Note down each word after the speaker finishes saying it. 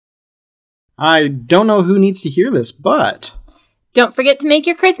I don't know who needs to hear this, but... Don't forget to make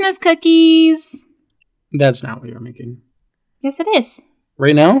your Christmas cookies. That's not what you're making. Yes, it is.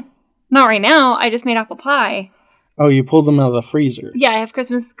 Right now? Not right now. I just made apple pie. Oh, you pulled them out of the freezer. Yeah, I have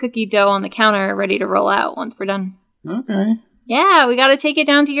Christmas cookie dough on the counter ready to roll out once we're done. Okay. Yeah, we got to take it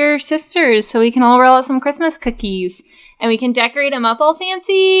down to your sister's so we can all roll out some Christmas cookies. And we can decorate them up all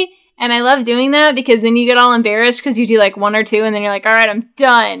fancy. And I love doing that because then you get all embarrassed because you do like one or two and then you're like, all right, I'm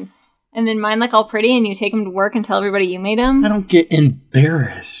done. And then mine look all pretty and you take them to work and tell everybody you made them. I don't get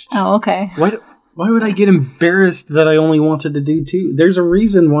embarrassed. Oh, okay. Why would I get embarrassed that I only wanted to do two? There's a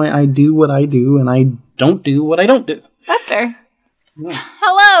reason why I do what I do and I don't do what I don't do. That's fair. Yeah.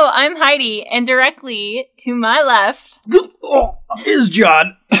 Hello, I'm Heidi, and directly to my left is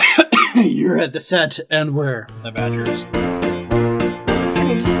John. You're at the set, and we're the Badgers.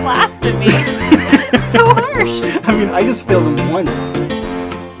 He just laughs at me. It's so harsh. I mean, I just failed him once.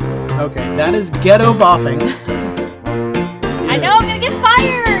 Okay, that is ghetto boffing. I know, I'm gonna get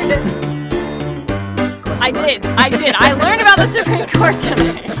fired! I did. I learned about the Supreme Court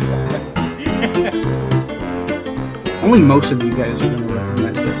today. Only most of you guys are going to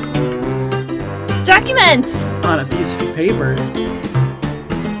recognize this. Documents! On a piece of paper.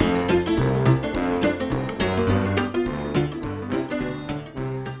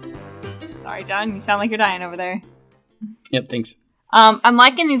 Sorry, John, you sound like you're dying over there. Yep, thanks. I'm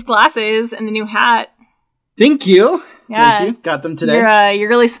liking these glasses and the new hat. Thank you. Yeah. Thank you. Got them today. You're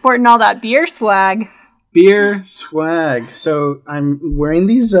really sporting all that beer swag. Beer swag. So I'm wearing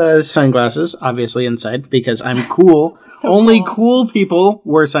these sunglasses, obviously inside, because I'm cool. So Only cool people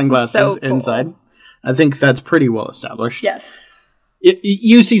wear sunglasses So cool. inside. I think that's pretty well established. Yes.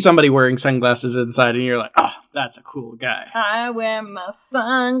 You see somebody wearing sunglasses inside, and you're like, oh, that's a cool guy. I wear my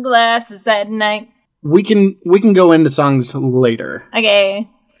sunglasses at night. We can go into songs later. Okay.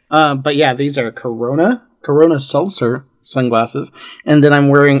 But yeah, these are Corona Seltzer sunglasses, and then I'm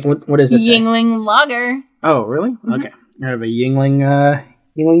wearing what is this? Yingling Lager. Oh, really? Mm-hmm. Okay. I have a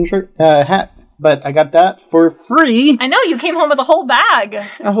Yingling shirt hat, but I got that for free. I know you came home with a whole bag,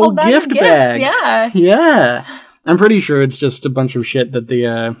 a whole gift of gifts. bag. Yeah. Yeah. I'm pretty sure it's just a bunch of shit that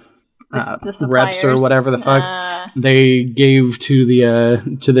the reps or whatever the fuck they gave to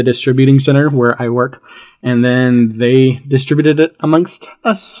the distributing center where I work, and then they distributed it amongst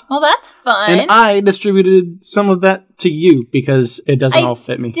us. Well, that's fun. And I distributed some of that to you because it doesn't all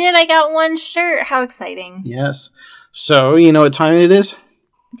fit me. I got one shirt. How exciting. Yes. So, you know what time it is?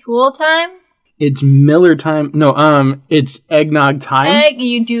 Tool time? It's Miller time. No, it's eggnog time.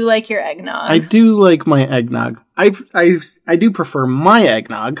 You do like your eggnog. I do like my eggnog. I do prefer my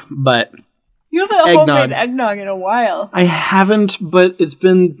eggnog, but you haven't homemade eggnog in a while. I haven't, but it's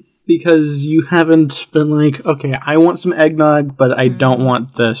been because you haven't been like, okay, I want some eggnog, but I don't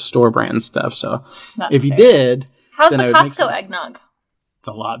want the store brand stuff. So if you did, how's the Costco eggnog? It's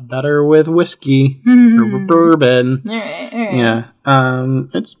a lot better with whiskey or bourbon. All right. Yeah,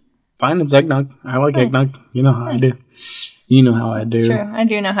 it's fine. It's eggnog. I like eggnog. You know how I do. You know how I do. That's true. I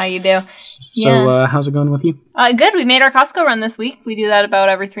do know how you do. So, how's it going with you? Good. We made our Costco run this week. We do that about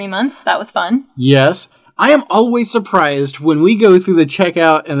every 3 months. That was fun. Yes. I am always surprised when we go through the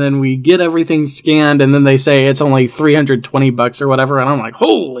checkout and then we get everything scanned and then they say it's only $320 or whatever. And I'm like,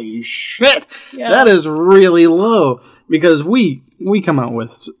 holy shit. Yeah. That is really low because we come out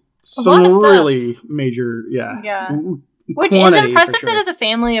with some really major, Yeah. Which is impressive that as a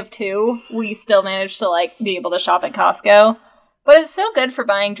family of 2, we still managed to be able to shop at Costco. But it's so good for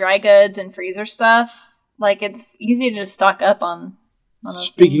buying dry goods and freezer stuff. It's easy to just stock up on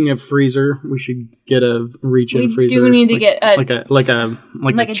Speaking of freezer, we should get a reach-in freezer. We do need to get a dead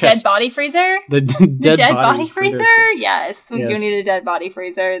body freezer. The dead body freezer. Yes, we do need a dead body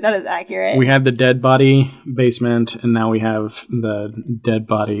freezer. That is accurate. We had the dead body basement, and now we have the dead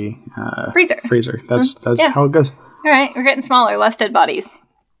body freezer. That's how it goes. All right, we're getting smaller, less dead bodies.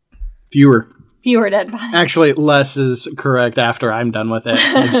 Fewer dead bodies. Actually, less is correct after I'm done with it.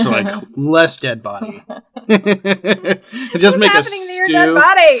 It's less dead body. Just make a stew. What's happening to your dead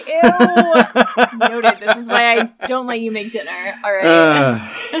body? Ew. Noted. This is why I don't let you make dinner. All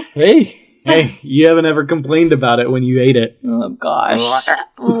right. Hey, you haven't ever complained about it when you ate it. Oh, gosh.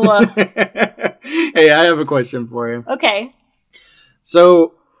 Hey, I have a question for you. Okay.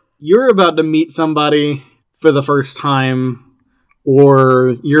 So, you're about to meet somebody for the first time,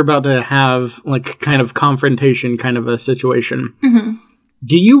 or you're about to have kind of confrontation kind of a situation. Mm-hmm.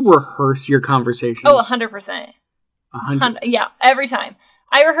 Do you rehearse your conversations? Oh, 100%. 100%. Yeah, every time.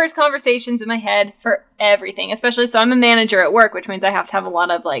 I rehearse conversations in my head for everything, especially so I'm a manager at work, which means I have to have a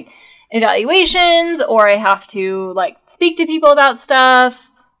lot of evaluations, or I have to speak to people about stuff.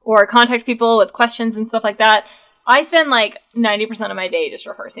 or contact people with questions and stuff like that, I spend like 90% of my day just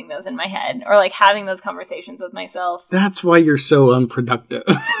rehearsing those in my head or like having those conversations with myself. That's why you're so unproductive.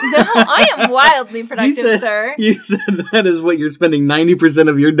 No, I am wildly productive, sir. You said that is what you're spending 90%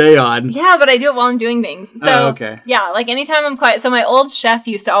 of your day on. Yeah, but I do it while I'm doing things. So, okay. Yeah, like anytime I'm quiet. So my old chef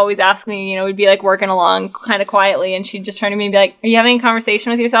used to always ask me, you know, we'd be like working along kind of quietly and she'd just turn to me and be like, are you having a conversation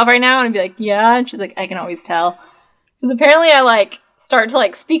with yourself right now? And I'd be like, yeah. And she's like, I can always tell. Because apparently I like start to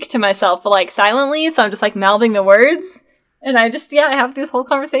like speak to myself, but like silently. So I'm just like mouthing the words. And I just, I have these whole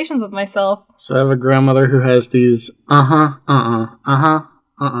conversations with myself. So I have a grandmother who has these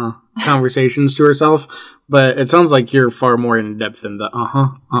conversations to herself. But it sounds like you're far more in depth than the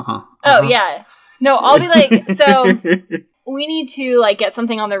Oh, yeah. No, I'll be like, so we need to like get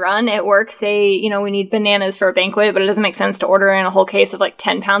something on the run at work. Say, you know, we need bananas for a banquet, but it doesn't make sense to order in a whole case of like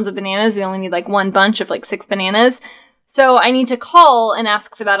 10 pounds of bananas. We only need like one bunch of like 6 bananas. So I need to call and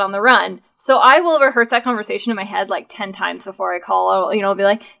ask for that on the run. So I will rehearse that conversation in my head like 10 times before I call. I'll, you know, be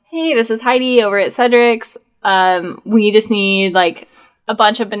like, hey, this is Heidi over at Cedric's. We just need like a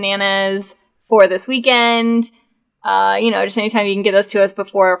bunch of bananas for this weekend. You know, just anytime you can get those to us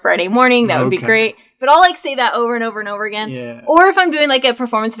before Friday morning, that would be great. But I'll like say that over and over and over again. Yeah. Or if I'm doing like a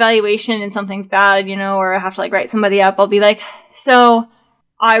performance evaluation and something's bad, you know, or I have to like write somebody up, I'll be like, so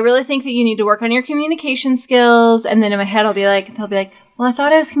I really think that you need to work on your communication skills. And then in my head, they'll be like, well, I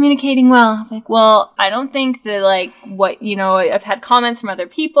thought I was communicating well. I'm like, well, I don't think that like what, you know, I've had comments from other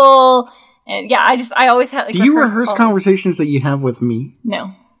people. And yeah, I always have like, do you rehearse conversations that you have with me?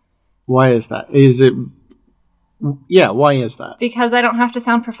 No. Why is that? Is it, why is that? Because I don't have to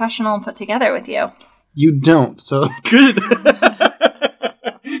sound professional and put together with you. You don't, so good.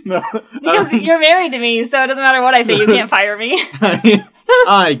 No, because you're married to me, so it doesn't matter what I say, you can't fire me.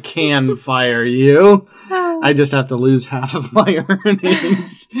 I can fire you. I just have to lose half of my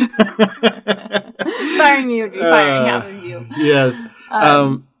earnings. Firing me would be firing half of you. Yes.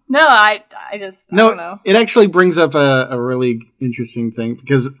 No, I don't know. It actually brings up a really interesting thing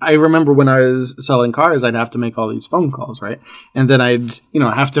because I remember when I was selling cars, I'd have to make all these phone calls, right? And then I'd, you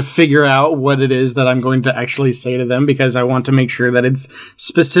know, have to figure out what it is that I'm going to actually say to them because I want to make sure that it's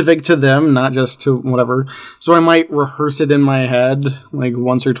specific to them, not just to whatever. So I might rehearse it in my head like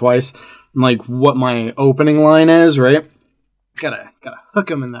once or twice, like what my opening line is, right? Gotta hook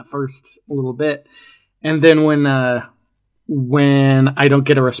them in that first little bit. And then when I don't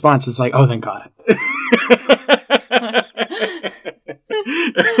get a response, it's like, oh, thank God.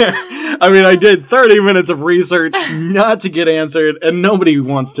 I mean, I did 30 minutes of research not to get answered, and nobody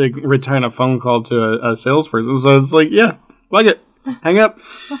wants to return a phone call to a salesperson. So it's like, yeah, like it. Hang up.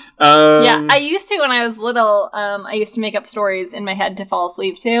 Yeah, I used to when I was little. I used to make up stories in my head to fall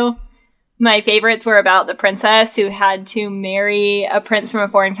asleep to. My favorites were about the princess who had to marry a prince from a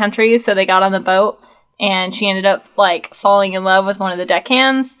foreign country, so they got on the boat. And she ended up, like, falling in love with one of the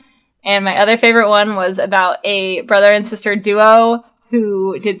deckhands. And my other favorite one was about a brother and sister duo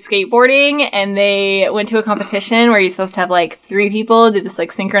who did skateboarding. And they went to a competition where you're supposed to have, like, 3 people do this,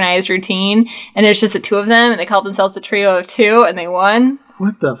 like, synchronized routine. And there's just the 2 of them. And they called themselves the Trio of 2. And they won.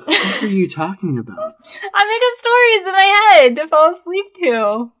 What the fuck are you talking about? I make up stories in my head to fall asleep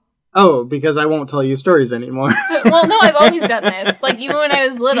to. Oh, because I won't tell you stories anymore. Well, no, I've always done this. Like, even when I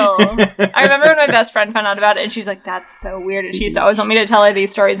was little. I remember when my best friend found out about it, and she was like, that's so weird. And she used to always want me to tell her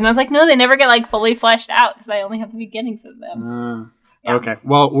these stories. And I was like, no, they never get, like, fully fleshed out, because I only have the beginnings of them. Yeah. Okay.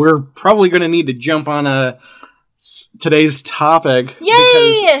 Well, we're probably going to need to jump on today's topic. Yay!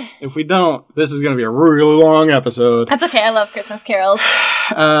 Because if we don't, this is going to be a really long episode. That's okay. I love Christmas carols.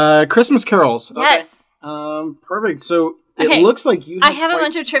 Christmas carols. Yes. Okay. Perfect. So... Okay. It looks like you have I have a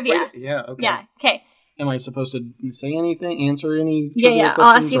bunch of trivia. Yeah, okay. Yeah, okay. Am I supposed to say anything, answer any trivia questions?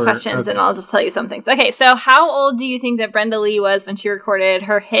 I'll ask you questions and I'll just tell you some things. Okay, so how old do you think that Brenda Lee was when she recorded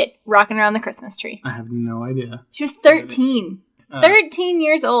her hit Rockin' Around the Christmas Tree? I have no idea. She was 13. 13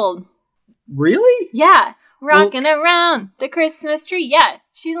 years old. Really? Yeah. Rockin' Around the Christmas Tree. Yeah,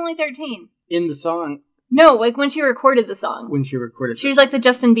 she's only 13. In the song? No, like when she recorded the song. When she recorded She was like the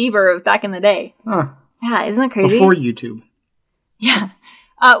Justin Bieber of back in the day. Huh. Yeah, isn't that crazy? Before YouTube. Yeah.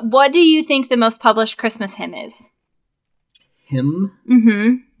 What do you think the most published Christmas hymn is? Hymn?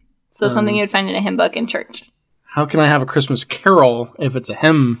 Mm-hmm. So something you would find in a hymn book in church. How can I have a Christmas carol if it's a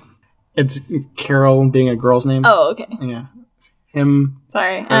hymn? It's Carol being a girl's name. Oh, okay. Yeah. Hymn.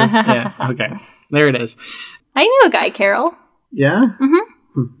 Sorry. Yeah, okay. There it is. I knew a guy, Carol. Yeah?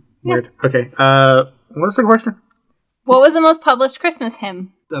 Mm-hmm. Weird. Yeah. Okay. What's the question? What was the most published Christmas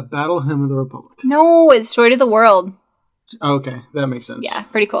hymn? The Battle Hymn of the Republic. No, it's Story to the World. Okay, that makes sense. Yeah,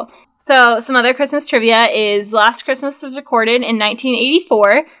 pretty cool. So, some other Christmas trivia is Last Christmas was recorded in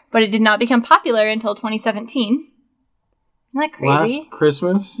 1984, but it did not become popular until 2017. Isn't that crazy? Last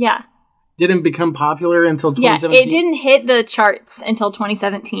Christmas? Yeah. Didn't become popular until 2017? Yeah, it didn't hit the charts until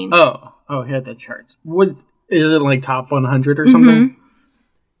 2017. Oh, hit the charts. What, is it like top 100 or something?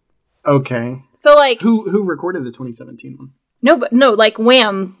 Mm-hmm. Okay. So, like... Who recorded the 2017 one? No, like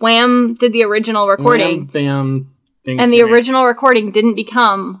Wham. Wham did the original recording. Wham, bam, and the original recording didn't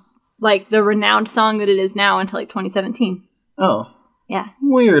become, like, the renowned song that it is now until, like, 2017. Oh. Yeah.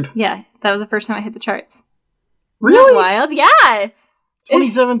 Weird. Yeah, that was the first time I hit the charts. Really? Wild? Yeah.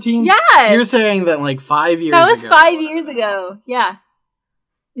 2017? Yeah. You're saying that, like, 5 years ago. That was 5 years ago. Yeah.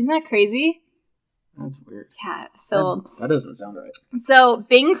 Isn't that crazy? That's weird. Yeah, so... That doesn't sound right. So,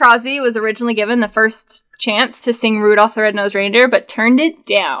 Bing Crosby was originally given the first chance to sing Rudolph the Red-Nosed Reindeer, but turned it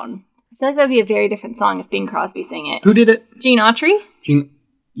down. I feel like that would be a very different song if Bing Crosby sang it. Who did it? Gene Autry.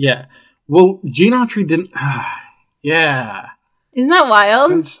 Yeah. Well, Gene Autry didn't... yeah. Isn't that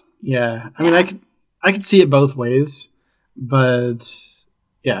wild? Yeah. I mean, I could see it both ways, but...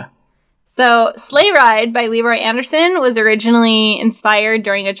 yeah. So, Sleigh Ride by Leroy Anderson was originally inspired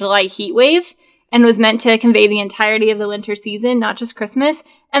during a July heat wave and was meant to convey the entirety of the winter season, not just Christmas,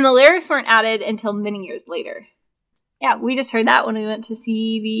 and the lyrics weren't added until many years later. Yeah, we just heard that when we went to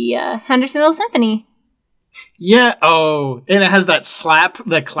see the Hendersonville Symphony. Yeah. Oh, and it has that slap,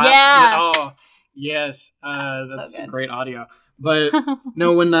 the clap. Yeah. Oh, yes. That's so great audio. But,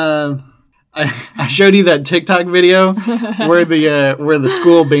 no, when... I showed you that TikTok video where the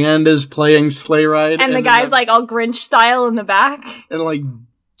school band is playing Sleigh Ride. And the guy's like all Grinch style in the back. And like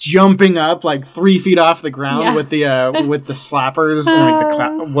jumping up like 3 feet off the ground with the slappers and like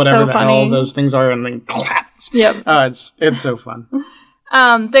the whatever the hell those things are, and then claps. Yep. It's so fun.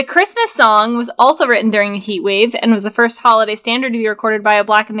 The Christmas song was also written during the heat wave and was the first holiday standard to be recorded by a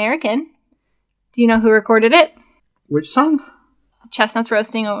Black American. Do you know who recorded it? Which song? Chestnuts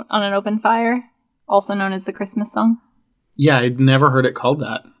Roasting on an Open Fire, also known as the Christmas song. Yeah, I'd never heard it called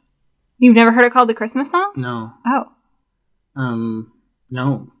that. You've never heard it called the Christmas song? No. Oh.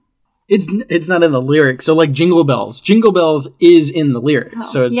 No. It's not in the lyrics. So like Jingle Bells. Jingle Bells is in the lyrics. Oh.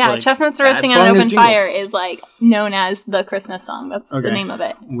 So it's like, Chestnuts Roasting on an Open Fire is like known as the Christmas song. That's the name of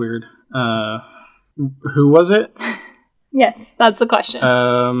it. Weird. Who was it? Yes, that's the question.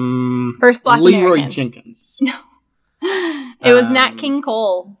 First Black Leroy American. Jenkins. No. It was Nat King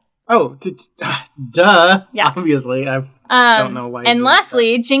Cole. Oh, duh. Yeah. Obviously. I don't know why. And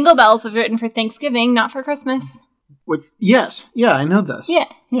lastly, Jingle Bells was written for Thanksgiving, not for Christmas. Which, yes. Yeah, I know this. Yeah.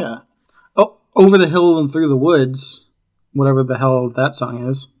 Yeah. Oh, Over the Hill and Through the Woods. Whatever the hell that song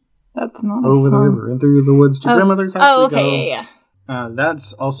is. That's not Over the river and through the woods to grandmother's house. Oh, okay, yeah.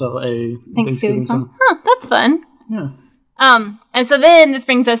 That's also a Thanksgiving song. Huh, that's fun. Yeah. And so then this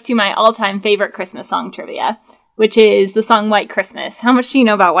brings us to my all-time favorite Christmas song trivia, which is the song White Christmas. How much do you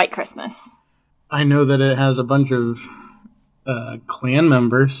know about White Christmas? I know that it has a bunch of Klan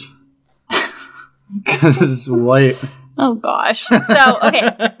members. Because it's white. Oh, gosh. So, okay.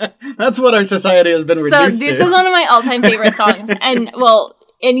 That's what our society has been reduced to. So this is one of my all-time favorite songs. And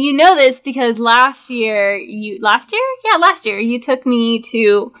you know this because last year you took me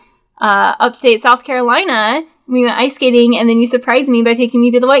to upstate South Carolina. We went ice skating, and then you surprised me by taking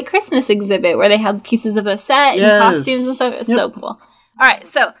me to the White Christmas exhibit where they had pieces of the set and costumes and stuff. It was so cool. All right,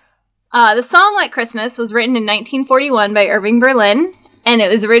 so the song White Christmas was written in 1941 by Irving Berlin, and it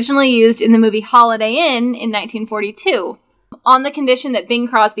was originally used in the movie Holiday Inn in 1942 on the condition that Bing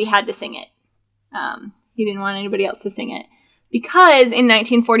Crosby had to sing it. He didn't want anybody else to sing it. Because in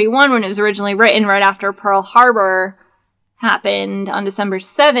 1941, when it was originally written right after Pearl Harbor happened on December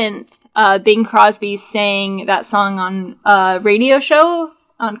 7th, Bing Crosby sang that song on a radio show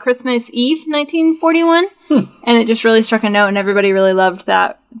on Christmas Eve, 1941, and it just really struck a note, and everybody really loved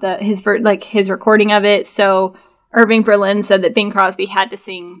his recording of it. So Irving Berlin said that Bing Crosby had to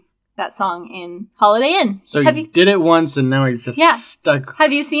sing that song in Holiday Inn. So he did it once, and now he's just stuck.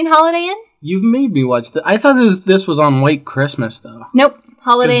 Have you seen Holiday Inn? You've made me watch it. I thought this was on White Christmas, though. Nope,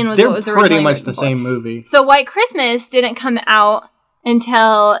 Holiday Inn was what was originally pretty much the before. same movie. So White Christmas didn't come out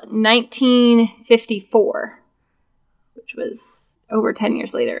until 1954, which was over 10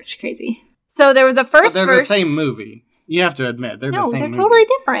 years later. It's crazy. So there was a first They're the same movie. You have to admit, they're the same movie. No, they're totally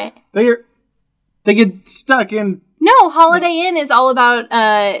different. They get stuck in... No, Holiday Inn is all about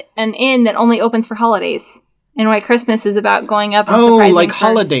an inn that only opens for holidays. And White Christmas is about going up and surprising like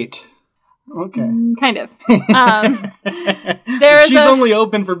Holidate. Okay. Kind of. She's only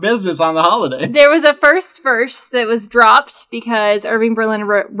open for business on the holidays. There was a first verse that was dropped because Irving Berlin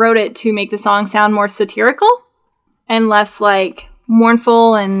wrote it to make the song sound more satirical and less like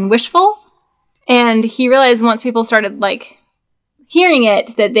mournful and wishful. And he realized once people started, like, hearing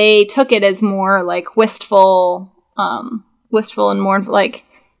it, that they took it as more, like, wistful and mournful, like,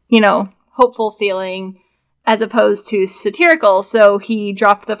 hopeful feeling, as opposed to satirical. So he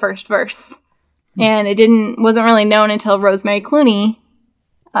dropped the first verse. And it wasn't really known until Rosemary Clooney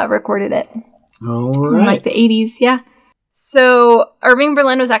recorded it. All right. In, like, the 80s, yeah. So Irving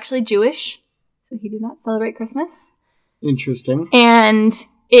Berlin was actually Jewish, so he did not celebrate Christmas. Interesting. And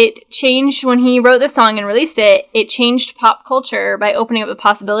it changed when he wrote the song and released it. It changed pop culture by opening up the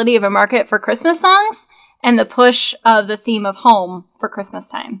possibility of a market for Christmas songs and the push of the theme of home for Christmas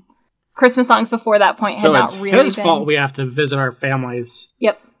time. Christmas songs before that point had not really been... So it's his fault we have to visit our families.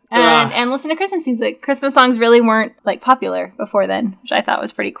 Yep. And listen to Christmas music. Christmas songs really weren't, like, popular before then, which I thought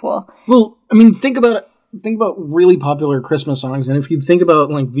was pretty cool. Well, I mean, think about it. Think about really popular Christmas songs, and if you think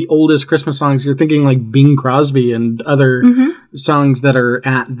about, like, the oldest Christmas songs, you're thinking, like, Bing Crosby and other songs that are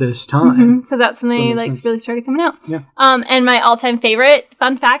at this time. Because that's when they, really started coming out. Yeah. And my all-time favorite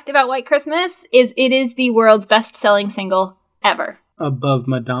fun fact about White Christmas is it is the world's best-selling single ever. Above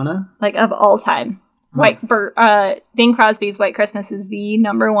Madonna? Like, of all time. Bing Crosby's White Christmas is the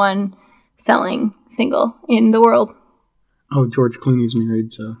 #1 selling single in the world. Oh, George Clooney's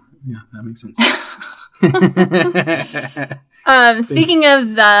married, so yeah, that makes sense. Speaking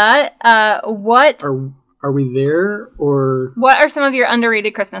of that, what are we there, or what are some of your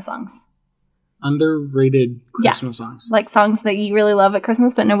underrated Christmas songs? Underrated Christmas songs, like songs that you really love at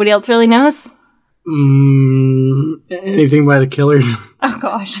Christmas, but nobody else really knows. Anything by the Killers. Oh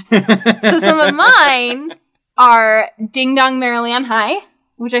gosh. So some of mine are "Ding Dong Merrily on High,"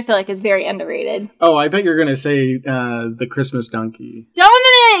 which I feel like is very underrated. Oh, I bet you're going to say the Christmas Donkey.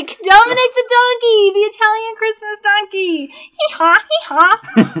 Dominic the donkey, the Italian Christmas donkey. Hee-haw, hee-haw.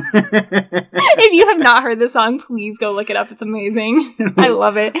 If you have not heard the song, please go look it up. It's amazing. I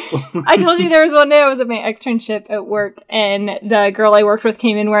love it. I told you there was one day I was at my externship at work, and the girl I worked with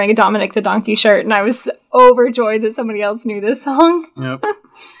came in wearing a Dominic the Donkey shirt, and I was overjoyed that somebody else knew this song. Yep.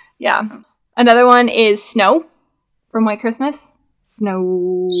 Yeah. Another one is "Snow" from White Christmas.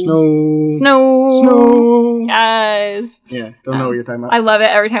 Snow. Yes. Yeah, don't know what you're talking about. I love it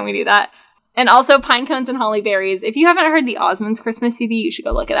every time we do that. And also Pine Cones and Holly Berries. If you haven't heard the Osmonds Christmas CD, you should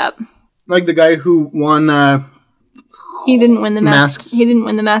go look it up. Like the guy who won... he didn't win the Masked. He didn't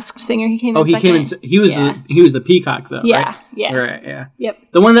win the Masked Singer. He came in second. Came in... He was the peacock, though, right? Yeah. Right, yeah. Yep.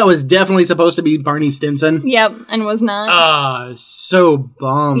 The one that was definitely supposed to be Barney Stinson. Yep, and was not. So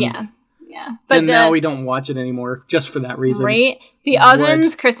bummed. Yeah. But now we don't watch it anymore, just for that reason. Right? The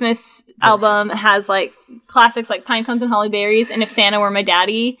Osmonds Christmas album has, like, classics like Pine Cones and Holly Berries and If Santa Were My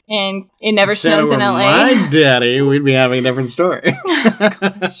Daddy and It Never Snows in LA. My daddy, we'd be having a different story. All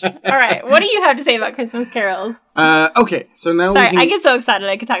right, what do you have to say about Christmas carols? Okay, so now I get so excited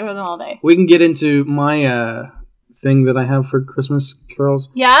I could talk about them all day. We can get into my thing that I have for Christmas carols.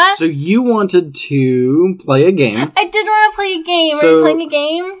 Yeah? So you wanted to play a game. I did want to play a game. Are you playing a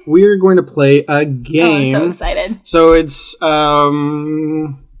game? We're going to play a game. Oh, I'm so excited. So it's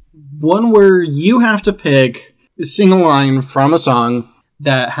one where you have to sing a line from a song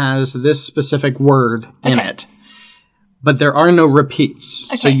that has this specific word in it. But there are no repeats.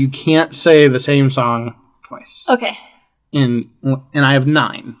 Okay. So you can't say the same song twice. Okay. And I have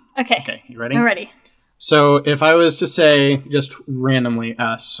 9. Okay. Okay, you ready? I'm ready. So if I was to say just randomly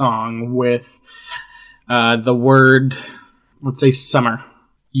a song with the word, let's say summer,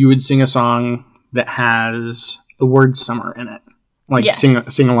 you would sing a song that has the word summer in it. Like sing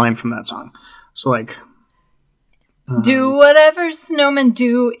a line from that song. So like... do whatever snowmen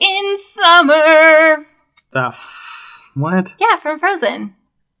do in summer. What? Yeah, from Frozen.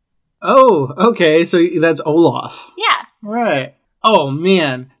 Oh, okay. So that's Olaf. Yeah. Right. Oh,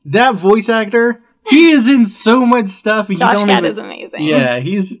 man. That voice actor... He is in so much stuff. Josh Gad is amazing. Yeah,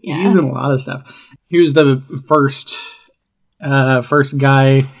 he's in a lot of stuff. He was the first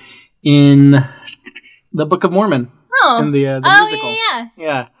guy in the Book of Mormon. Oh, in the musical.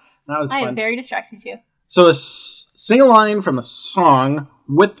 Yeah. That was fun. I am very distracted you. So sing a line from a song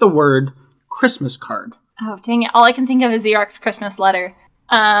with the word Christmas card. Oh, dang it! All I can think of is Xerox Christmas letter.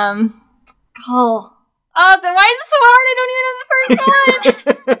 Then why is it so hard? I don't even know the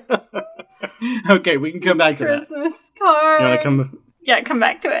first one. Okay, we can come back to Christmas card. You want to come? Yeah, come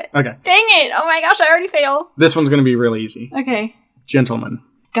back to it. Okay. Dang it! Oh my gosh, I already failed. This one's going to be real easy. Okay. Gentlemen.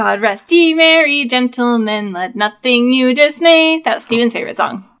 God rest ye merry gentlemen, let nothing you dismay. That was Steven's favorite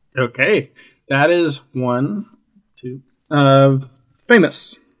song. Okay. That is 1, 2.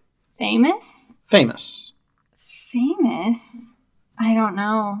 Famous. Famous? Famous. Famous? I don't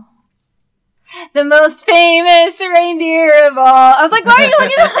know. The most famous reindeer of all. I was like, why are you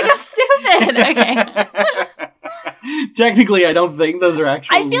looking at me like I'm stupid? Okay. Technically, I don't think those are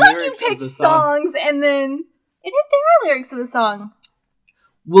actually I feel like you picked songs and then there are lyrics to the song.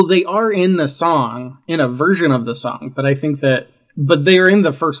 Well, they are in the song, in a version of the song, but they're in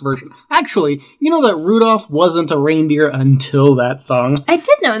the first version. Actually, you know that Rudolph wasn't a reindeer until that song? I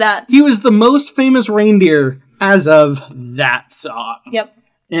did know that. He was the most famous reindeer as of that song. Yep.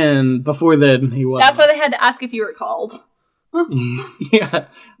 And before then, he wasn't. That's why they had to ask if you recalled. Yeah.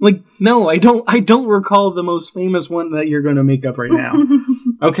 Like, no, I don't recall the most famous one that you're going to make up right now.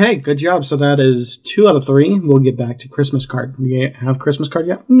 Okay, good job. So that is 2 out of 3. We'll get back to Christmas card. Do you have Christmas card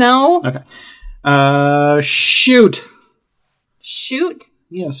yet? No. Okay. Shoot. Shoot?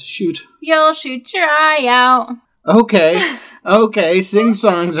 Yes, shoot. You'll shoot your eye out. Okay. Sing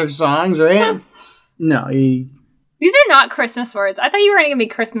songs are songs, right? No. These are not Christmas words. I thought you were going to give me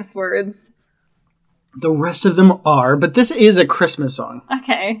Christmas words. The rest of them are, but this is a Christmas song.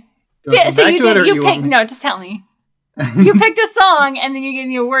 Okay. So you picked. No, just tell me. You picked a song, and then you gave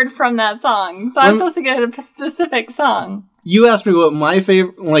me a word from that song. So I'm supposed to get a specific song. You asked me what my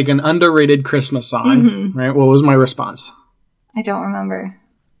favorite, like an underrated Christmas song, right? What was my response? I don't remember.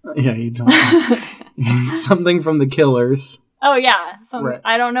 Yeah, you don't. Something from the Killers. Oh, yeah. Right.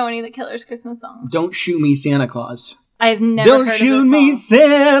 I don't know any of the Killers' Christmas songs. Don't Shoot Me, Santa Claus. I've never heard of this song. Don't shoot me,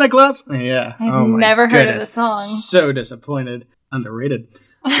 Santa Claus. Yeah. I've never heard of the song. So disappointed. Underrated.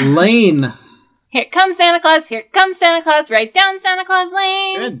 Lane. Here comes Santa Claus. Here comes Santa Claus. Right down Santa Claus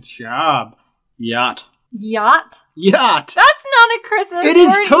Lane. Good job. Yacht. Yacht? Yacht. That's not a Christmas word. It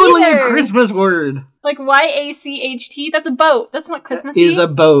is totally a Christmas word. Like Y-A-C-H-T? That's a boat. That's not Christmassy. It is a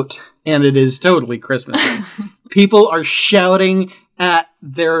boat, and it is totally Christmassy. People are shouting at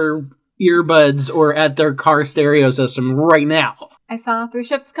their earbuds or at their car stereo system right now. I saw 3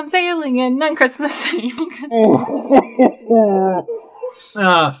 ships come sailing in on Christmas Day.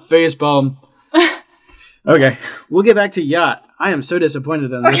 Facepalm. Okay, we'll get back to yacht. I am so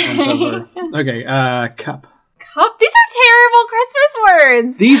disappointed in this one so far. Okay, cup. Cup? These are terrible Christmas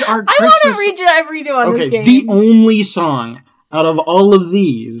words. These are Christmas... I want to redo on this game. The only song out of all of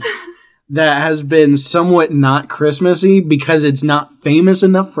these that has been somewhat not Christmassy because it's not famous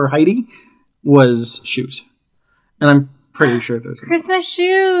enough for Heidi was Shoes. And I'm pretty sure there's... Christmas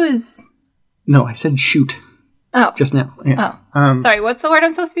shoes. No, I said shoot. Oh. Just now. Yeah. Oh. Sorry, what's the word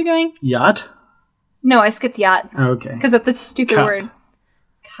I'm supposed to be doing? Yacht? No, I skipped yacht. Okay. Because that's a stupid Cup. word.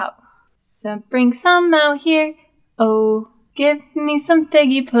 Cup. So bring some out here. Oh, give me some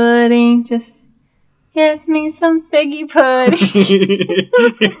figgy pudding. Just give me some figgy pudding.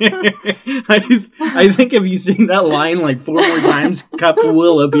 I think if you sing that line like 4 more times, Cup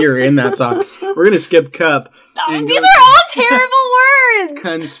will appear in that song. We're going to skip Cup. These are all terrible words.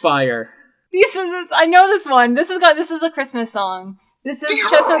 Conspire. I know this one. This is a Christmas song. This is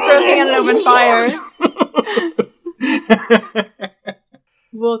chestnuts roasting on an open fire.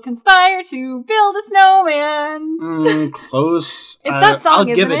 We'll conspire to build a snowman. Close. It's that song, I'll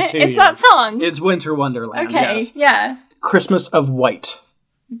isn't give it? it to It's you. that song. It's Winter Wonderland. Okay, yes. yeah. Christmas of White.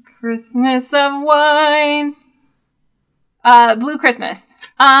 Christmas of wine. Blue Christmas.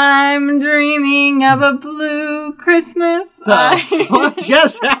 I'm dreaming of a blue Christmas. What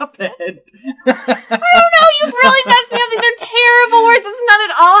just happened? I don't know. You've really messed me up. These are terrible words. This is not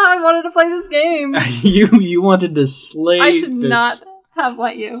at all how I wanted to play this game. You wanted to slay. I should not have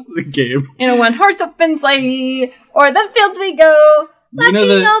let you. The game. In a one-horse open sleigh, or the fields we go. You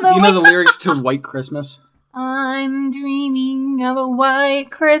know the lyrics to White Christmas? I'm dreaming of a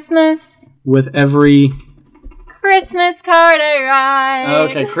white Christmas. With every Christmas card I write.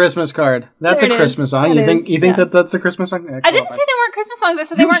 Okay, Christmas card. That's There a it Christmas is. song. It You think is, that's a Christmas song? I didn't say they weren't Christmas songs. I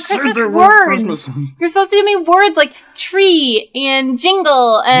said they You weren't said Christmas they words. weren't Christmas songs. You're supposed to give me words like tree and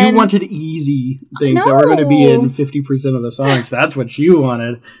jingle and... You wanted easy things that were going to be in 50% of the songs. That's what you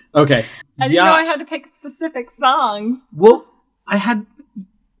wanted. Okay. I didn't know I had to pick specific songs. Well,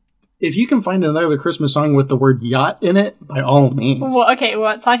 if you can find another Christmas song with the word yacht in it, by all means. Well, okay,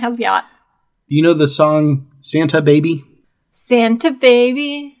 what song has yacht? Do you know the song Santa Baby? Santa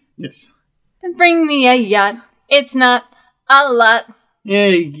baby, Yes. bring me a yacht. It's not a lot. Yeah,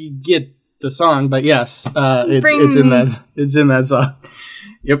 you get the song, but yes, it's in that song.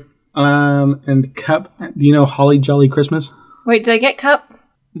 Yep. And Cup. Do you know Holly Jolly Christmas? Wait, did I get cup?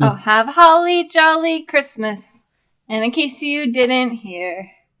 No. Oh, have a holly jolly Christmas. And in case you didn't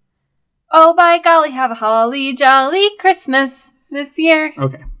hear, oh by golly, have a holly jolly Christmas this year.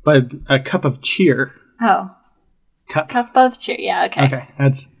 Okay, but a cup of cheer. Oh. Cup Cup of cheer. Yeah, okay. Okay,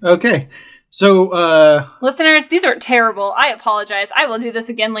 that's okay. So, listeners, these are terrible. I apologize. I will do this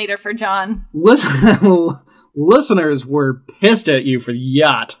again later for John. Listeners were pissed at you for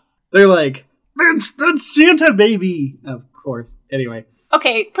yacht. They're like, that's Santa, baby. Of course. Anyway.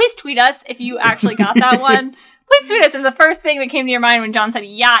 Okay, please tweet us if you actually got that one. Please tweet us if the first thing that came to your mind when John said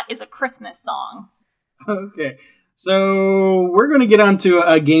yacht is a Christmas song. Okay. So, we're going to get on to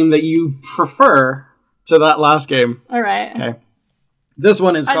a game that you prefer to that last game. All right. Okay. This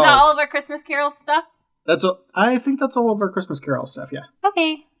one is called... Is that all of our Christmas Carol stuff? I think that's all of our Christmas Carol stuff, yeah.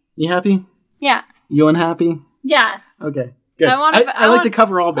 Okay. You happy? Yeah. You unhappy? Yeah. Okay, good. I like to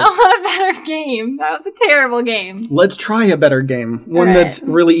cover all I bases. want a better game. That was a terrible game. Let's try a better game. One that's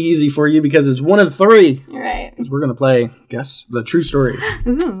really easy for you because it's one of 3. All right. Because we're going to play Guess the True Story.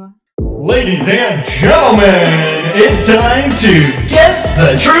 Ooh. Ladies and gentlemen, it's time to Guess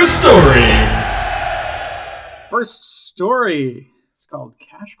the True Story. First story. It's called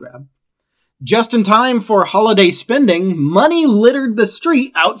Cash Grab. Just in time for holiday spending, money littered the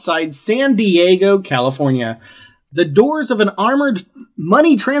street outside San Diego, California. The doors of an armored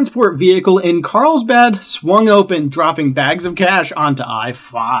money transport vehicle in Carlsbad swung open, dropping bags of cash onto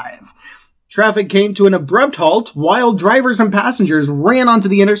I-5. Traffic came to an abrupt halt while drivers and passengers ran onto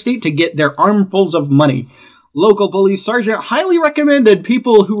the interstate to get their armfuls of money. Local police sergeant highly recommended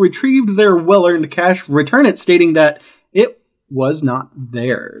people who retrieved their well-earned cash return it, stating that it was not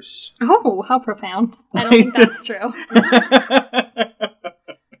theirs. Oh, how profound. I don't think that's true. I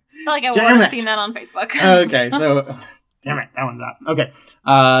feel like I would have seen that on Facebook. Okay, so... Damn it, that one's out.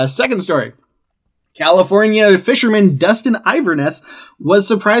 Okay. Second story. California fisherman Dustin Iverness was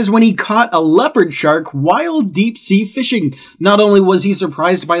surprised when he caught a leopard shark while deep-sea fishing. Not only was he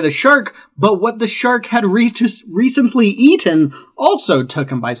surprised by the shark, but what the shark had recently eaten also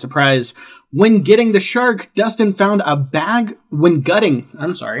took him by surprise. When getting the shark, Dustin found a bag... When gutting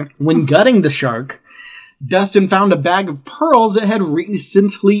the shark, Dustin found a bag of pearls it had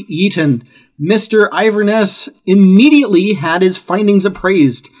recently eaten. Mr. Iverness immediately had his findings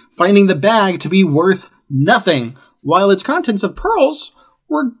appraised, finding the bag to be worth nothing, while its contents of pearls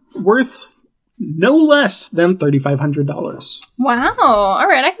were worth no less than $3,500. Wow. All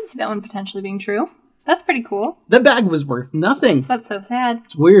right, I can see that one potentially being true. That's pretty cool. The bag was worth nothing. That's so sad.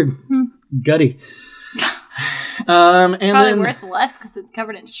 It's weird. Gutty. And probably then, worth less because it's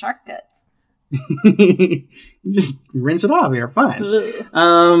covered in shark guts. just rinse it off. You're fine.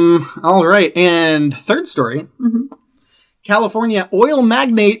 Ugh. All right. And third story. Mm-hmm. California oil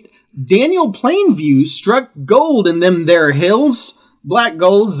magnate Daniel Plainview struck gold in them there hills. Black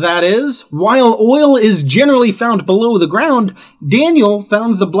gold, that is. While oil is generally found below the ground, Daniel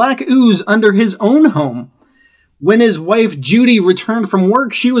found the black ooze under his own home. When his wife Judy returned from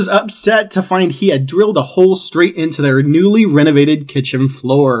work, she was upset to find he had drilled a hole straight into their newly renovated kitchen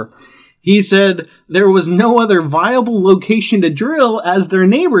floor. He said there was no other viable location to drill, as their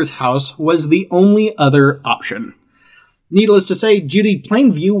neighbor's house was the only other option. Needless to say, Judy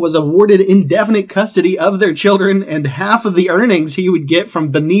Plainview was awarded indefinite custody of their children and half of the earnings he would get from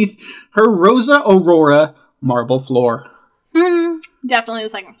beneath her Rosa Aurora marble floor. Definitely the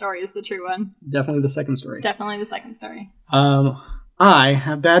second story is the true one. Definitely the second story. Definitely the second story. I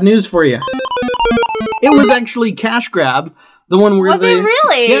have bad news for you. It was actually Cash Grab. The one where was it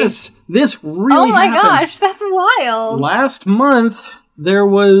really? Yes, this really Oh my happened. gosh, that's wild. Last month, there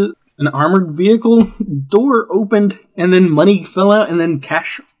was an armored vehicle door opened, and then money fell out, and then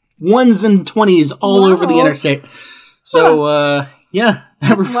cash 1s and 20s all over the interstate. So, yeah.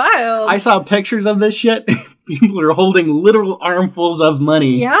 That's wild. I saw pictures of this shit. People are holding literal armfuls of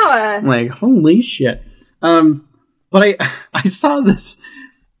money. Yeah. I'm like, holy shit. But I saw this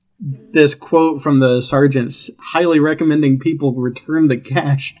quote from the sergeants highly recommending people return the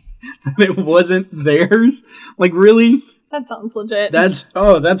cash that it wasn't theirs. Like, really? That sounds legit. That's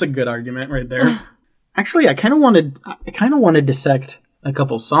a good argument right there. Actually, I kind of want to dissect a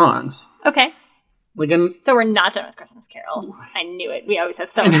couple songs. Okay. So we're not done with Christmas carols. I knew it. We always have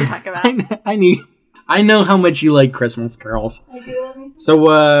so much to talk about. I know how much you like Christmas carols. I do. So,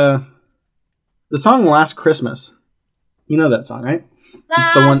 the song Last Christmas. You know that song, right?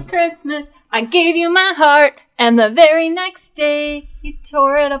 Last Christmas, I gave you my heart, and the very next day, you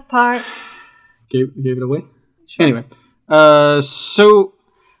tore it apart. Gave it away? Sure. Anyway. So,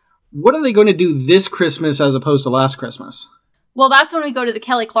 what are they going to do this Christmas as opposed to last Christmas? Well, that's when we go to the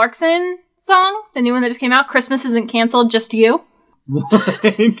Kelly Clarkson song, the new one that just came out. Christmas Isn't Canceled, Just You. What?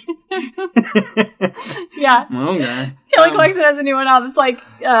 Yeah. Okay. Kelly Clarkson has a new one out that's like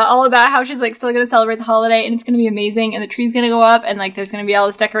all about how she's like still going to celebrate the holiday and it's going to be amazing and the tree's going to go up and like there's going to be all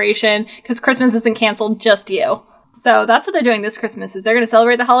this decoration because Christmas isn't canceled, just you. So that's what they're doing this Christmas, is they're going to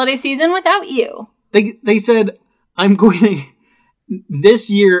celebrate the holiday season without you. They said, this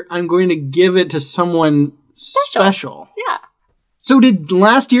year, I'm going to give it to someone special. Yeah. So did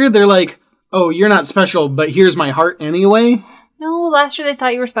last year, they're like, oh, you're not special, but here's my heart anyway? No, last year they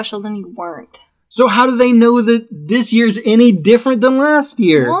thought you were special, then you weren't. So how do they know that this year's any different than last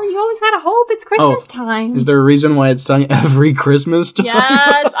year? Well, you always had a hope. It's Christmas time. Is there a reason why it's sung every Christmas time?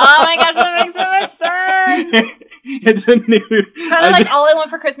 Yes. Oh my gosh, that makes so much sense. It's a new... Kind of like All I Want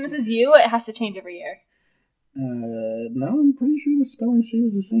for Christmas Is You. It has to change every year. No, I'm pretty sure the spelling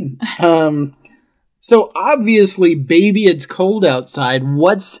stays the same. So obviously, Baby It's Cold Outside,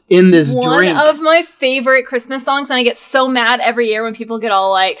 what's in this drink? One of my favorite Christmas songs, and I get so mad every year when people get all,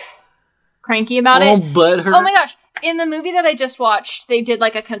 like, cranky about it. Butthurt. Oh my gosh. In the movie that I just watched, they did,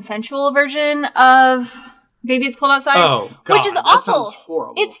 like, a consensual version of Baby It's Cold Outside. Oh, God. Which is awful. That sounds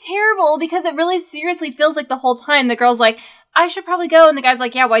horrible. It's terrible because it really seriously feels like the whole time the girl's like, I should probably go. And the guy's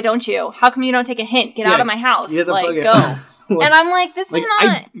like, yeah, why don't you? How come you don't take a hint? Get out of my house. Like, go. And I'm like, this is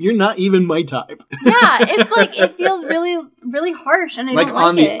not... you're not even my type. Yeah, it's like, it feels really, really harsh, and I don't like it. Like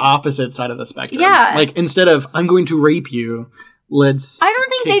on the opposite side of the spectrum. Yeah. Like, instead of, I'm going to rape you, let's I don't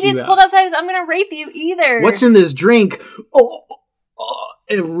think Baby It's Cold Outside is, I'm going to rape you either. What's in this drink?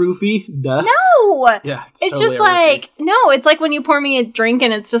 A roofie? Duh. No! Yeah. It's totally just like, no, it's like when you pour me a drink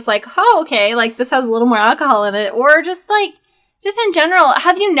and it's just like, oh, okay, like this has a little more alcohol in it. Or just like, just in general,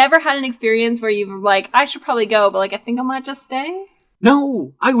 have you never had an experience where you've like, I should probably go, but like, I think I might just stay?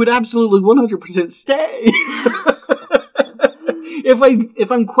 No, I would absolutely 100% stay.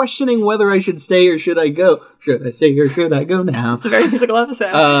 If I'm questioning whether I should stay or should I go, should I stay or should I go now? It's a very musical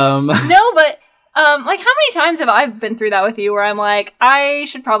episode. No, but like how many times have I been through that with you where I'm like, I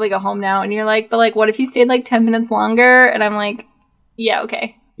should probably go home now, and you're like, but like, what if you stayed like 10 minutes longer? And I'm like, yeah,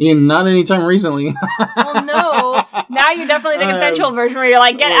 okay. Yeah, not anytime recently. Well, no. Now you're definitely the consensual version where you're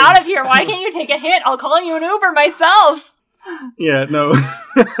like, get out of here. Why can't you take a hint? I'll call you an Uber myself. Yeah, no.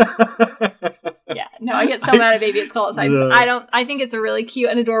 Yeah, no, I get so mad at Baby It's Cold Outside. No. I think it's a really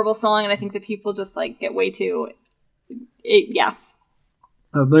cute and adorable song, and I think that people just like get way too, yeah.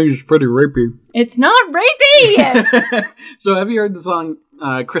 I think it's pretty rapey. It's not rapey! So have you heard the song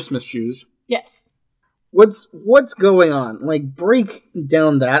Christmas Shoes? Yes. What's going on? Like, break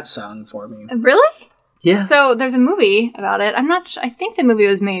down that song for me. Really? Yeah. So there's a movie about it. I think the movie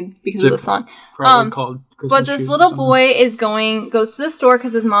was made because of the song. Probably called Christmas But this Shoes little boy goes to the store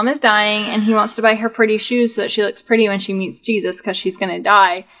because his mom is dying, and he wants to buy her pretty shoes so that she looks pretty when she meets Jesus because she's going to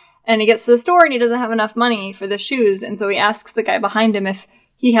die. And he gets to the store and he doesn't have enough money for the shoes, and so he asks the guy behind him if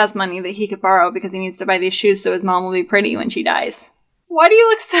he has money that he could borrow because he needs to buy these shoes so his mom will be pretty when she dies. Why do you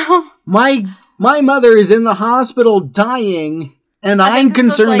look so... My mother is in the hospital dying, and I'm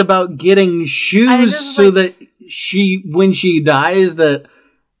concerned about getting shoes so that when she dies, that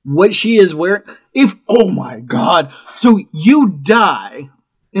what she is wearing... Oh my God. So you die,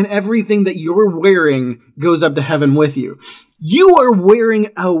 and everything that you're wearing goes up to heaven with you. You are wearing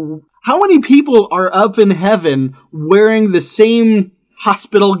how many people are up in heaven wearing the same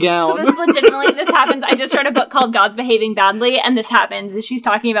hospital gown? So this happens. I just read a book called God's Behaving Badly, and this happens. She's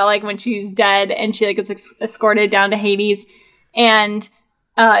talking about like when she's dead and she like gets escorted down to Hades, and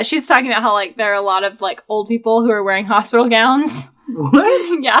she's talking about how like there are a lot of like old people who are wearing hospital gowns.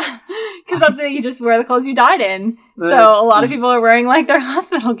 What? Yeah, because that's the, you just wear the clothes you died in. So a lot of people are wearing like their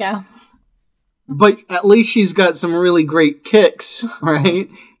hospital gowns. But at least she's got some really great kicks, right?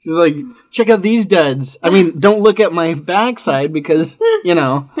 She's like, check out these duds. I mean, don't look at my backside because, you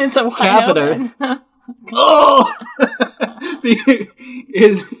know, it's a catheter. Oh!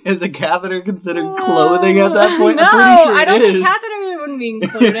 Is a catheter considered clothing at that point? No, I'm pretty sure I don't think is. catheter wouldn't be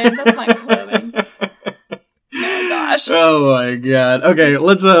included. That's not clothing. Oh gosh. Oh my God. Okay,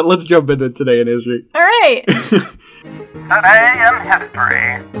 let's jump into today in history. All right. Today in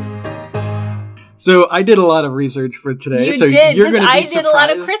history. So I did a lot of research for today. You so did, you're going to be I surprised. did a lot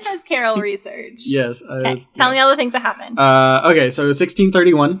of Christmas Carol research. Yes. Okay, tell me all the things that happened. Okay, so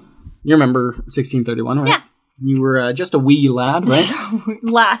 1631. You remember 1631, right? Yeah. You were just a wee lad, right?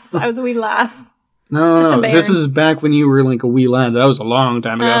 I was a wee lass. No. This is back when you were like a wee lad. That was a long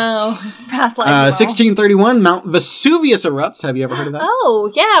time ago. Oh, past lives. 1631, Mount Vesuvius erupts. Have you ever heard of that?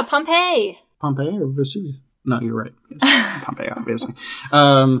 Oh, yeah, Pompeii. Pompeii or Vesuvius? No, you're right. Yes, Pompeii, obviously.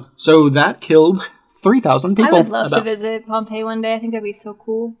 So that killed 3,000 people. I would love to visit Pompeii one day. I think that'd be so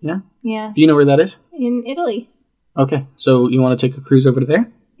cool. Yeah? Yeah. Do you know where that is? In Italy. Okay, so you want to take a cruise over to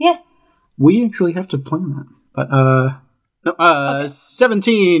there? Yeah. We actually have to plan that. But,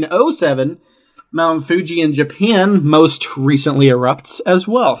 1707, Mount Fuji in Japan most recently erupts as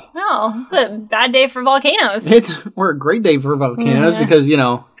well. Oh, it's a bad day for volcanoes. Or a great day for volcanoes because,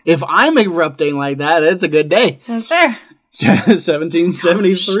 if I'm erupting like that, it's a good day. That's fair.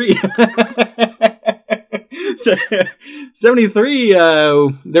 1773. 73,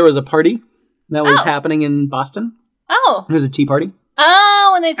 there was a party that was happening in Boston. Oh. It was a tea party.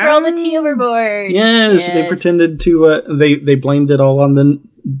 Oh, when they throw the tea overboard. Yes, they pretended to, they blamed it all on the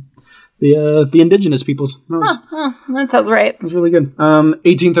indigenous peoples. That sounds right. It was really good.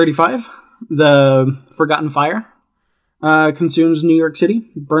 1835, the Forgotten Fire consumes New York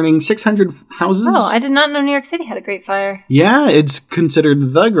City, burning 600 houses. Oh, I did not know New York City had a Great Fire. Yeah, it's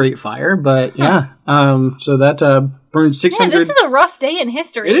considered the Great Fire, but so that burned 600. Yeah, this is a rough day in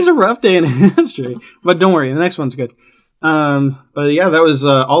history. It is a rough day in history, but don't worry, the next one's good. But yeah, that was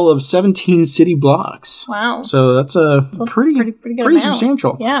all of 17 city blocks. Wow. So that's pretty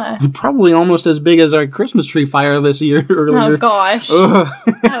substantial. Yeah. Probably almost as big as our Christmas tree fire this year earlier. Oh gosh.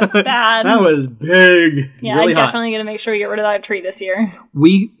 That was bad. That was big. Yeah, really I'm definitely going to make sure you get rid of that tree this year.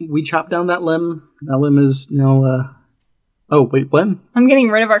 We chopped down that limb. That limb is now oh, wait, when? I'm getting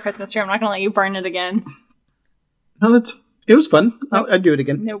rid of our Christmas tree. I'm not going to let you burn it again. No, it was fun. I'd do it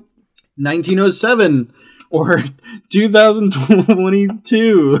again. Nope. 1907 or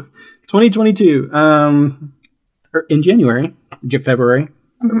 2022. In January, February,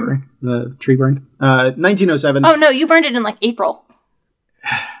 the tree burned. 1907. Oh no, you burned it in like April.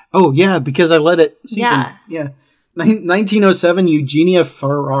 Oh yeah, because I let it season. Yeah. 1907, Eugenia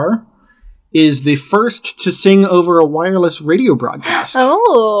Farrar is the first to sing over a wireless radio broadcast.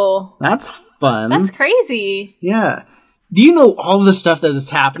 Oh. That's fun. That's crazy. Yeah. Do you know all the stuff that has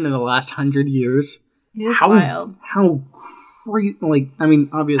happened in the last 100 years? It is wild. How great,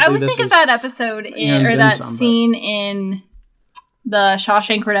 obviously I always think of that episode that scene in the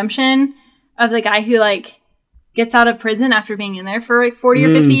Shawshank Redemption of the guy who gets out of prison after being in there for 40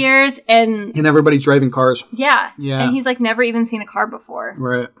 or 50 years and everybody's driving cars. Yeah. And he's never even seen a car before.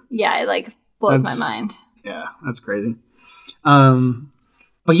 Right. Yeah, it blows my mind. Yeah, that's crazy.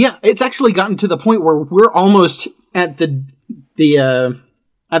 But yeah, it's actually gotten to the point where we're almost at the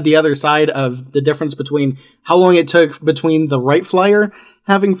other side of the difference between how long it took between the Wright Flyer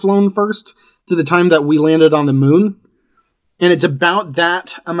having flown first to the time that we landed on the moon. And it's about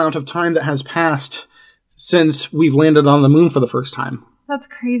that amount of time that has passed since we've landed on the moon for the first time. That's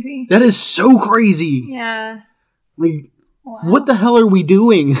crazy. That is so crazy. Yeah. What the hell are we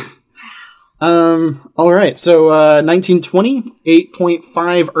doing? All right. So, 1920,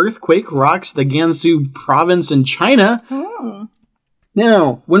 8.5 earthquake rocks the Gansu province in China. Oh.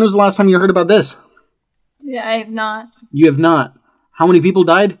 Now, when was the last time you heard about this? Yeah, I have not. You have not. How many people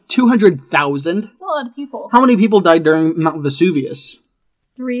died? 200,000. That's a lot of people. How many people died during Mount Vesuvius?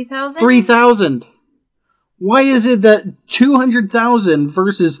 3,000? 3,000. Why is it that 200,000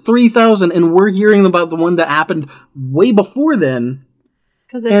 versus 3,000 and we're hearing about the one that happened way before then?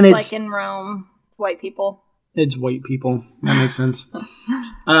 Because it's in Rome. It's white people. It's white people. That makes sense.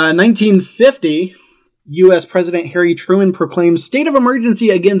 1950, U.S. President Harry Truman proclaims state of emergency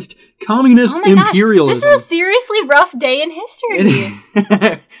against communist imperialism. This is a seriously rough day in history.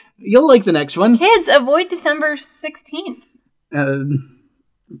 You'll like the next one. Kids, avoid December 16th.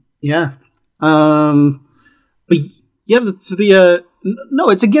 Yeah. But yeah, it's no,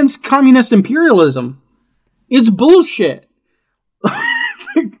 it's against communist imperialism. It's bullshit.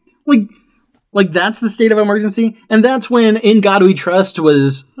 Like that's the state of emergency, and that's when "In God We Trust"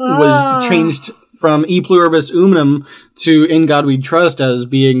 was changed from "E Pluribus Unum" to "In God We Trust" as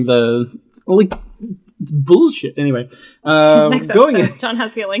being it's bullshit. Anyway, going. John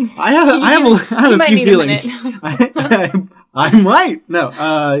has feelings. I have a few feelings. I might.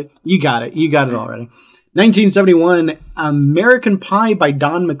 No, you got it. You got it already. 1971, American Pie by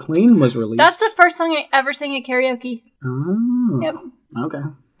Don McLean was released. That's the first song I ever sang at karaoke. Oh. Yep. Okay.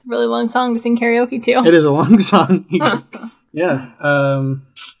 It's a really long song to sing karaoke to. It is a long song. Yeah.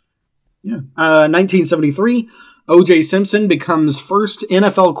 1973, O.J. Simpson becomes first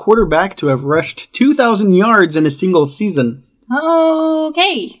NFL quarterback to have rushed 2,000 yards in a single season.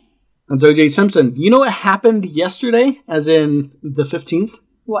 Okay. That's O.J. Simpson. You know what happened yesterday, as in the 15th?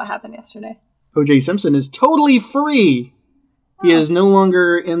 What happened yesterday? O.J. Simpson is totally free. He is no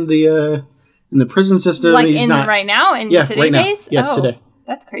longer in the prison system. He's not right now in today's right now. Days? Yes, today.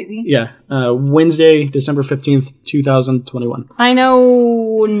 That's crazy. Yeah, Wednesday, December 15th, 2021. I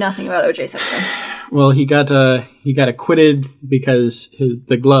know nothing about O.J. Simpson. Well, he got acquitted because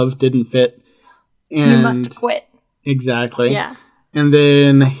the glove didn't fit. And he must have quit. Exactly. Yeah. And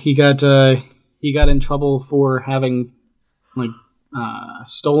then he got in trouble for having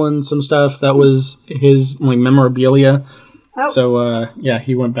stolen some stuff that was his like memorabilia. Oh. So yeah,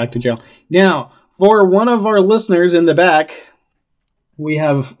 he went back to jail. Now, for one of our listeners in the back, we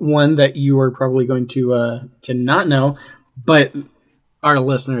have one that you are probably going to not know, but our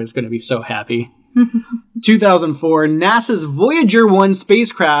listener is going to be so happy. 2004, NASA's Voyager 1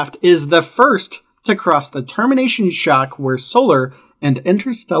 spacecraft is the first to cross the termination shock where solar and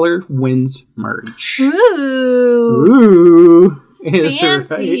interstellar winds merge. Ooh. Is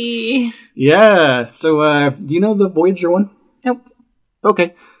Fancy. right. Yeah. So, do you know the Voyager 1? Nope.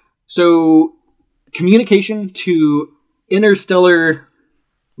 Okay. So, communication to interstellar,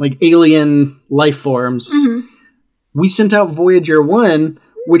 like, alien life forms. Mm-hmm. We sent out Voyager 1,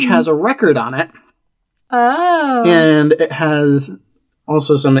 which has a record on it. Oh. And it has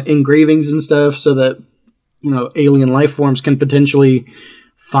also some engravings and stuff so that, alien life forms can potentially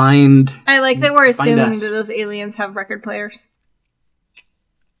find... I like that we're assuming that us. those aliens have record players.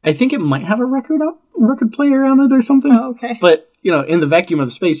 I think it might have a record player on it or something. Oh, okay. But, in the vacuum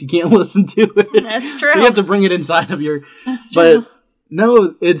of space, you can't listen to it. That's true. So you have to bring it inside of your... That's true. But,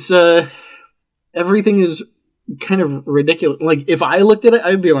 no, it's... everything is kind of ridiculous. Like, if I looked at it,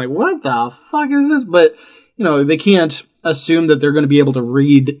 I'd be like, what the fuck is this? But, they can't assume that they're going to be able to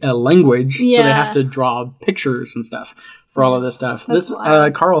read a language, so they have to draw pictures and stuff for all of this stuff. That's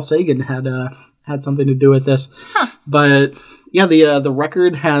wild. Carl Sagan had something to do with this. Huh. But, yeah, the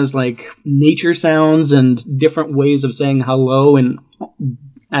record has, like, nature sounds and different ways of saying hello in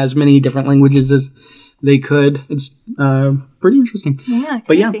as many different languages as they could. It's pretty interesting. Yeah, crazy.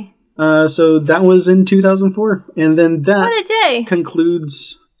 But, yeah. So that was in 2004. And then that What a day.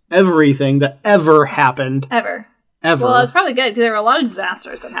 concludes everything that ever happened. Ever. Ever. Well, it's probably good because there were a lot of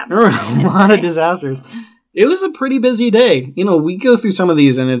disasters that happened. There were a lot of disasters. It was a pretty busy day. We go through some of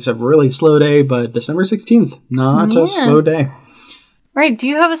these and it's a really slow day, but December 16th, not a slow day. Right, do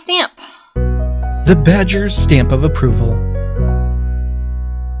you have a stamp? The Badger's Stamp of Approval.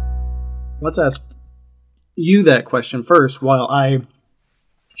 Let's ask you that question first while I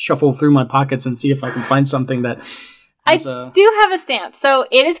shuffle through my pockets and see if I can find something that has do have a stamp. So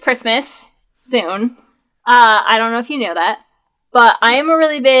it is Christmas soon. I don't know if you know that, but I am a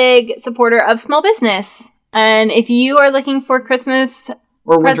really big supporter of small business. And if you are looking for Christmas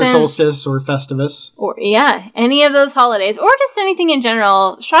or winter presents, solstice or Festivus, or any of those holidays, or just anything in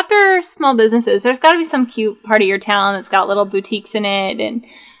general, shop your small businesses. There's got to be some cute part of your town that's got little boutiques in it. And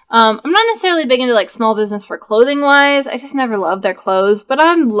I'm not necessarily big into like small business for clothing wise. I just never loved their clothes, but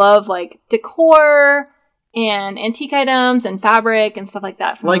I love like decor and antique items and fabric and stuff like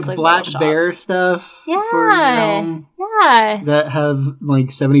that. From like those, Black little Bear shops. stuff. Yeah. For your home. Yeah. That have like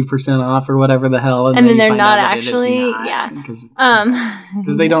 70% off or whatever the hell, And then you they're find not out that it is actually, not, because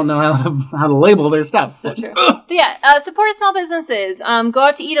because they don't know how to label their stuff. So true. But yeah, support small businesses. Go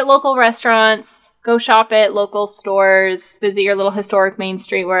out to eat at local restaurants. Go shop at local stores. Visit your little historic main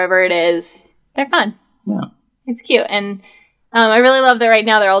street, wherever it is. They're fun. Yeah, it's cute, and I really love that right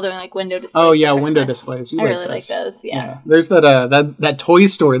now they're all doing like window displays. Oh yeah, for window Christmas. displays. I really like those. Yeah. There's that toy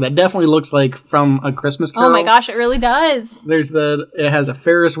store that definitely looks like from A Christmas Carol. Oh my gosh, it really does. There's it has a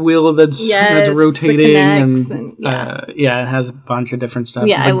Ferris wheel that's Yes, rotating and it has a bunch of different stuff.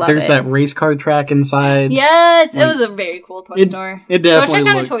 Yeah, I love there's it. that race car track inside. Yes, it was a very cool toy store. It definitely go check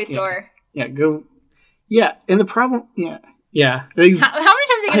out a looked- toy store. Yeah, go. Yeah, and the problem. Yeah. How many times are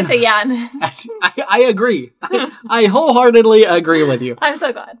you going to say yeah on this? I agree. I wholeheartedly agree with you. I'm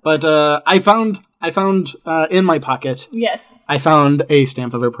so glad. But I found in my pocket. Yes. I found a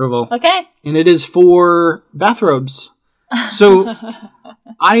stamp of approval. Okay. And it is for bathrobes. So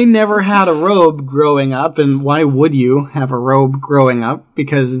I never had a robe growing up, and why would you have a robe growing up?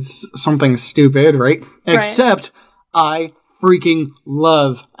 Because it's something stupid, right? Except I freaking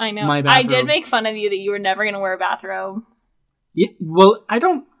love my bathrobe. I did make fun of you that you were never going to wear a bathrobe. Yeah, well, I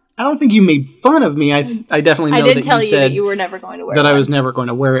don't think you made fun of me. I definitely know I did that tell you you said that you were never going to wear that one. I was never going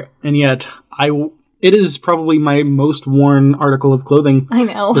to wear it, and yet it is probably my most worn article of clothing. I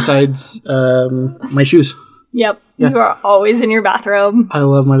know. Besides my shoes. Yep. Yeah. You are always in your bathrobe. I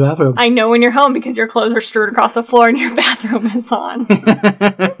love my bathrobe. I know when you're home because your clothes are strewn across the floor and your bathrobe is on.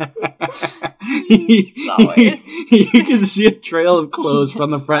 Always. You can see a trail of clothes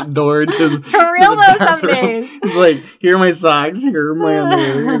from the front door to For real to the though, some bathroom. days. It's like, here are my socks, here are my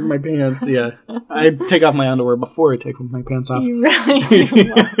underwear, here are my pants. Yeah. I take off my underwear before I take my pants off. You really do.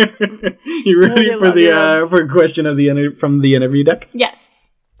 You ready Really for love you. for a question of from the interview deck? Yes.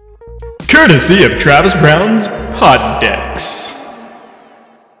 Courtesy of Travis Brown's Poddex.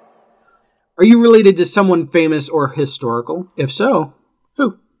 Are you related to someone famous or historical? If so,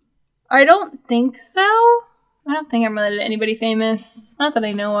 who? I don't think so. I don't think I'm related to anybody famous. Not that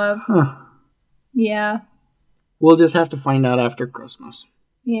I know of. Huh. Yeah. We'll just have to find out after Christmas.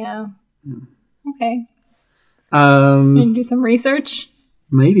 Yeah. Okay. Um, Gonna do some research.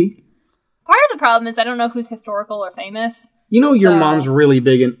 Maybe. Part of the problem is I don't know who's historical or famous. You know, your So- mom's really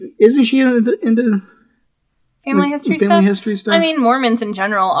big isn't she into Family like, history family stuff? history stuff? I mean, Mormons in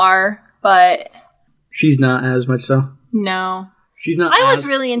general are, but she's not as much so. no. She's not. I was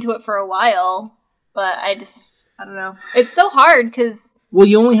really into it for a while, but I don't know. It's so hard because Well,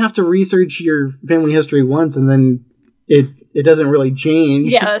 you only have to research your family history once, and then it doesn't really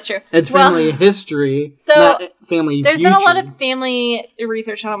change. yeah, that's true. It's family history, so not family there's future. been a lot of family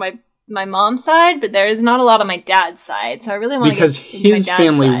research on my mom's side, but there is not a lot on my dad's side. So I really want to because get into my his dad's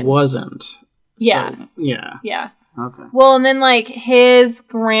family side. wasn't. Yeah. So, yeah. Yeah. Okay. Well, and then like his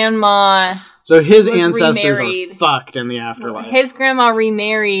grandma. So his was ancestors remarried. are fucked in the afterlife. His grandma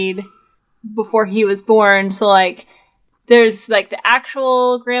remarried before he was born, so like there's like the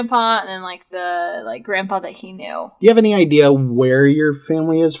actual grandpa and then like the like grandpa that he knew. Do you have any idea where your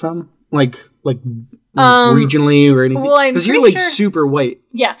family is from? Like regionally or anything? well, I'm Because you're pretty like sure- super white.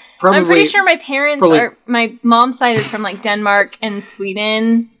 Yeah. Probably, I'm pretty sure my parents are my mom's side is from like Denmark and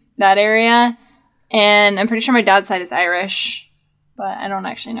Sweden, that area. And I'm pretty sure my dad's side is Irish. But I don't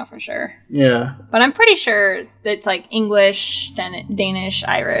actually know for sure. Yeah. But I'm pretty sure it's like English, Danish,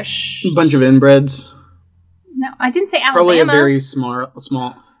 Irish. A bunch of inbreds. No, I didn't say Alabama. Probably a very small.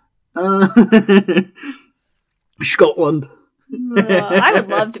 Scotland. I would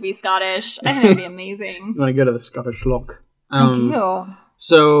love to be Scottish. I think it'd be amazing. You want to go to the Scottish Loch? I do.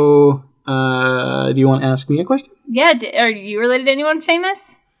 So, do you want to ask me a question? Yeah, are you related to anyone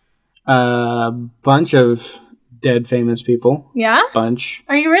famous? A bunch of dead famous people. Yeah? Bunch.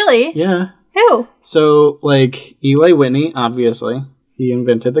 Are you really? Yeah. Who? So, like, Eli Whitney, obviously. He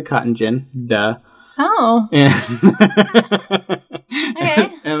invented the cotton gin. Duh. Oh. And,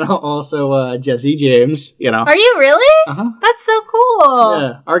 Okay. and also Jesse James, you know. Are you really? Uh-huh. That's so cool.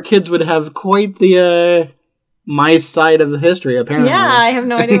 Yeah. Our kids would have quite the my side of the history, apparently. Yeah, I have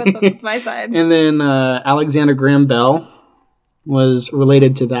no idea what's up with my side. And then Alexander Graham Bell was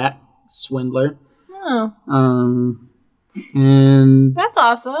related to that swindler. Oh, And that's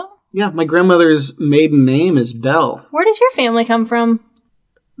awesome. yeah, my grandmother's maiden name is Bell. Where does your family come from?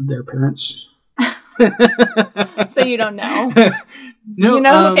 Their parents. So you don't know. No, You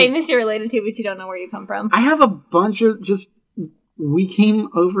know who famous you're related to, but you don't know where you come from. I have a bunch of we came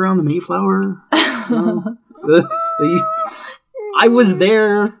over on the Mayflower. I was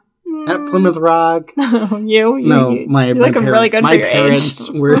there at Plymouth Rock. You My look really good my for your parents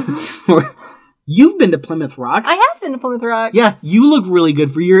age. were. You've been to Plymouth Rock. I have been to Plymouth Rock. Yeah, you look really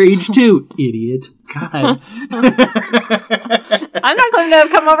good for your age too, idiot. God. I'm not going to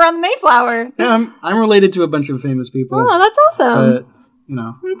come over on the Mayflower. Yeah, I'm related to a bunch of famous people. Oh, that's awesome. But, you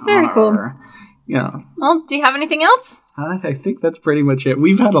know. That's very cool. You know, Well, do you have anything else? I think that's pretty much it.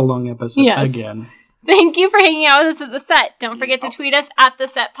 We've had a long episode again. Thank you for hanging out with us at The Set. Don't forget to tweet us at The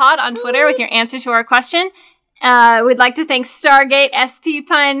Set Pod on Twitter with your answer to our question. We'd like to thank Stargate SP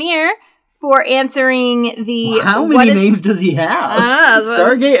Pioneer for answering the... How many names does he have?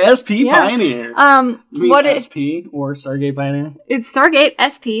 Stargate SP Pioneer. You mean what SP or Stargate Pioneer? It's Stargate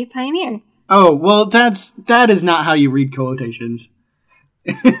SP Pioneer. Oh, well, that is not how you read quotations.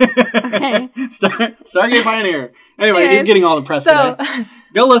 Okay. Stargate Pioneer. Anyway, Okay. he's getting all the press So, today.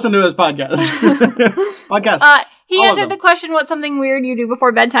 Go listen to his podcast. he All of answered them. the question, what's something weird you do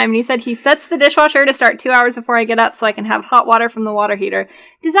before bedtime? And he said he sets the dishwasher to start 2 hours before I get up so I can have hot water from the water heater.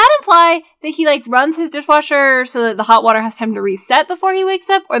 Does that imply that he, like, runs his dishwasher so that the hot water has time to reset before he wakes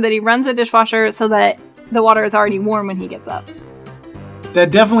up? Or that he runs the dishwasher so that the water is already warm when he gets up?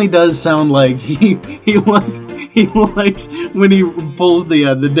 That definitely does sound like he likes when he pulls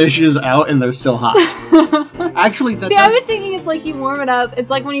the dishes out and they're still hot. Actually, that See, I was thinking it's like you warm it up. It's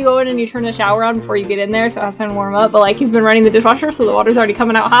like when you go in and you turn the shower on before you get in there, so it has time to warm up. But like he's been running the dishwasher, so the water's already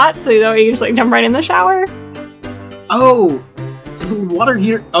coming out hot. So you just like jump right in the shower. Oh, so the water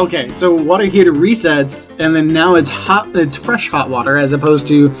heater. Okay, so water heater resets, and then now it's hot. It's fresh hot water as opposed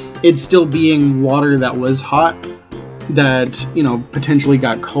to it still being water that was hot. That, you know, potentially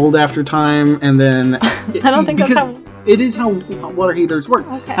got cold after time, and then I don't think that's how. it is how water heaters work.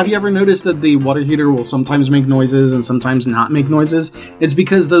 Okay. Have you ever noticed that the water heater will sometimes make noises and sometimes not make noises? It's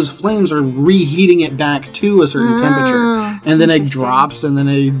because those flames are reheating it back to a certain temperature, and then it drops, and then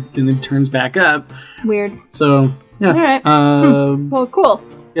it turns back up. Weird. So yeah. All right. Well, cool.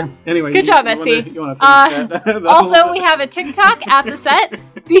 Yeah. Anyway. Good job, SP. Also, we have a TikTok at The Set.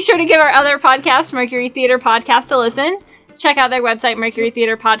 Be sure to give our other podcast, Mercury Theater Podcast, a listen. Check out their website,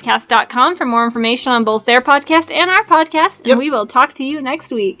 mercurytheaterpodcast.com, for more information on both their podcast and our podcast. And we will talk to you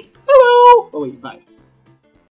next week. Hello! Oh, wait, bye.